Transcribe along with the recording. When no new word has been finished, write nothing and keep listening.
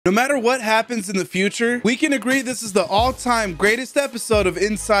No matter what happens in the future, we can agree this is the all-time greatest episode of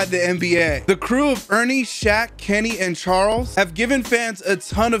Inside the NBA. The crew of Ernie, Shaq, Kenny, and Charles have given fans a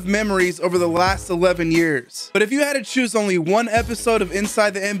ton of memories over the last 11 years. But if you had to choose only one episode of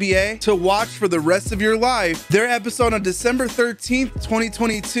Inside the NBA to watch for the rest of your life, their episode on December 13th,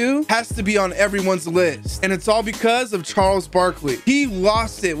 2022 has to be on everyone's list. And it's all because of Charles Barkley. He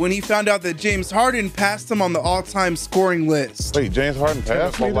lost it when he found out that James Harden passed him on the all-time scoring list. Wait, James Harden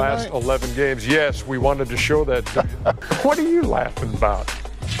passed me the last 11 games. Yes, we wanted to show that. What are you laughing about?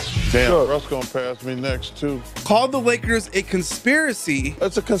 Damn, Russ gonna pass me next too. Called the Lakers a conspiracy.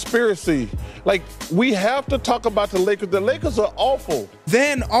 It's a conspiracy. Like, we have to talk about the Lakers. The Lakers are awful.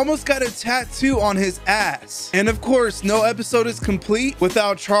 Then almost got a tattoo on his ass. And of course, no episode is complete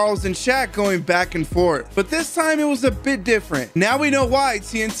without Charles and Shaq going back and forth. But this time it was a bit different. Now we know why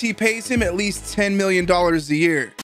TNT pays him at least $10 million a year.